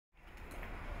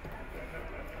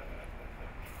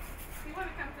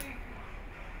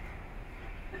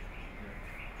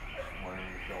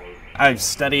I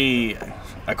study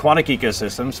aquatic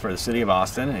ecosystems for the city of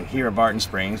Austin, and here at Barton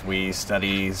Springs we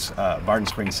study Barton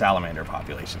Springs salamander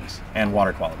populations and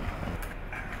water quality.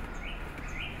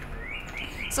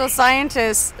 So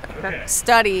scientists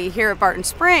study here at Barton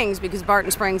Springs because Barton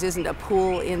Springs isn't a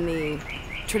pool in the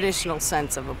traditional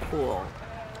sense of a pool.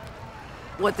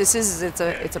 What this is it's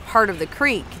a part of the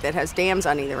creek that has dams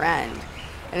on either end,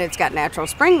 and it's got natural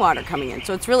spring water coming in,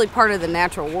 so it's really part of the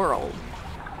natural world.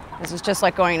 This is just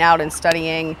like going out and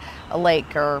studying a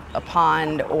lake or a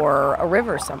pond or a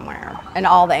river somewhere, and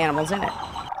all the animals in it.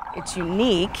 It's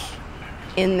unique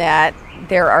in that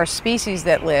there are species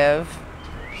that live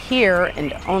here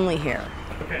and only here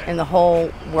in the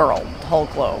whole world, the whole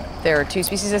globe. There are 2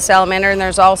 species of salamander, and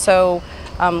there's also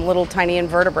little tiny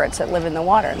invertebrates that live in the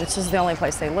water. This is the only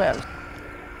place they live.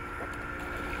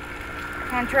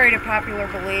 Contrary to popular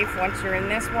belief, once you're in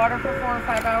this water for 4 or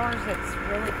 5 hours, it's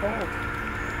really cold.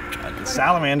 The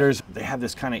salamanders, they have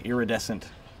this kind of iridescent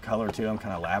color to them,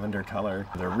 kind of lavender color.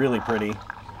 They're really pretty.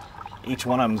 Each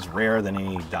one of them is rarer than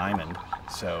any diamond,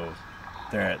 so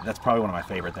that's probably one of my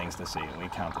favorite things to see when we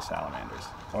count the salamanders,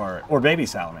 or baby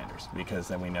salamanders, because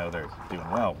then we know they're doing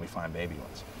well when we find baby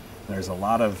ones. There's a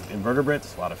lot of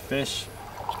invertebrates, a lot of fish.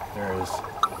 There's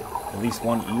at least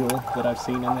 1 eel that I've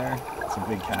seen in there, some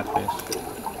big catfish,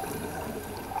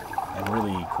 and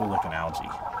really cool looking algae.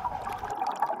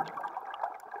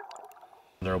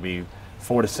 There will be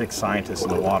 4 to 6 scientists in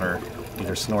the water,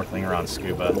 either snorkeling or on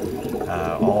scuba,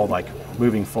 all like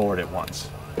moving forward at once.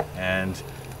 And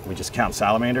we just count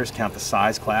salamanders, count the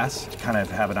size class, to kind of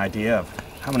have an idea of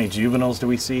how many juveniles do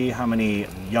we see, how many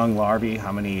young larvae,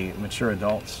 how many mature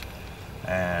adults,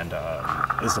 and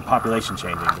is the population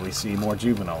changing? Do we see more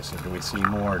juveniles, or do we see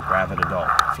more gravid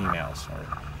adult females,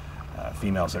 or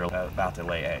females that are about to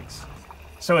lay eggs?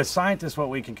 So as scientists, what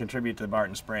we can contribute to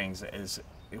Barton Springs is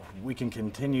we can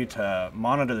continue to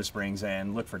monitor the springs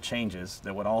and look for changes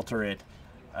that would alter it,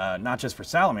 not just for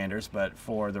salamanders, but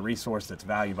for the resource that's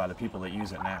valued by the people that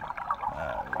use it now.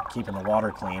 Keeping the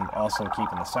water clean, but also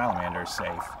keeping the salamanders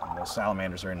safe. And those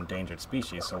salamanders are an endangered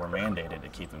species, so we're mandated to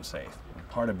keep them safe. And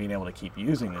part of being able to keep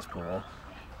using this pool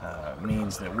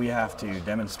means that we have to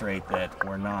demonstrate that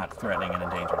we're not threatening an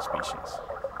endangered species.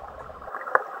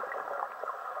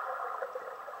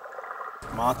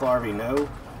 Moth larvae, no.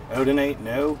 Odonate,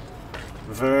 no.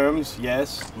 Worms,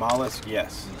 yes. Mollusk,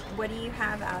 yes. What do you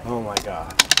have out? Oh my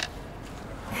God.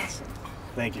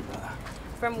 Thank you, brother.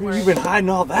 From where? You've been hiding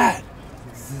all that.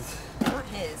 Not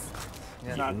his.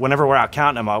 Yeah. Whenever we're out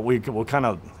counting them, we'll kind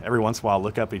of every once in a while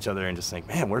look up at each other and just think,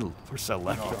 man, we're so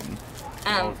lucky.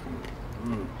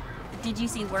 Did you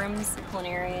see worms,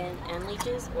 planarian, and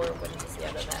leeches, or what did you see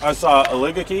out of that? I saw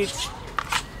oligochaetes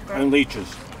and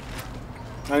leeches.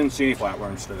 I didn't see any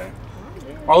flatworms today.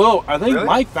 Although, I think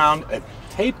Mike found a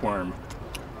tapeworm.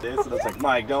 And I was like,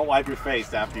 Mike, don't wipe your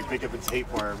face after you pick up a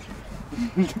tapeworm.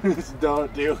 Just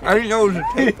don't do it. I didn't know it was a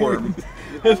tapeworm.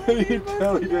 And then you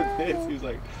tell me your face, he's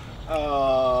like,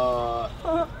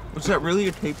 Was that really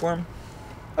a tapeworm?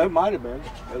 It might have been.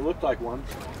 It looked like one.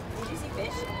 Did you see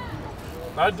fish?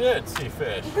 I did see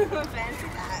fish. Fancy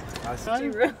that. I saw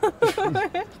you.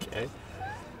 Okay.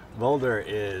 Boulder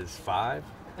is 5.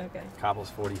 Okay.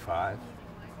 Cobble's 45.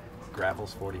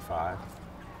 Gravel's 45.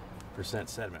 Percent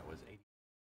sediment was 8.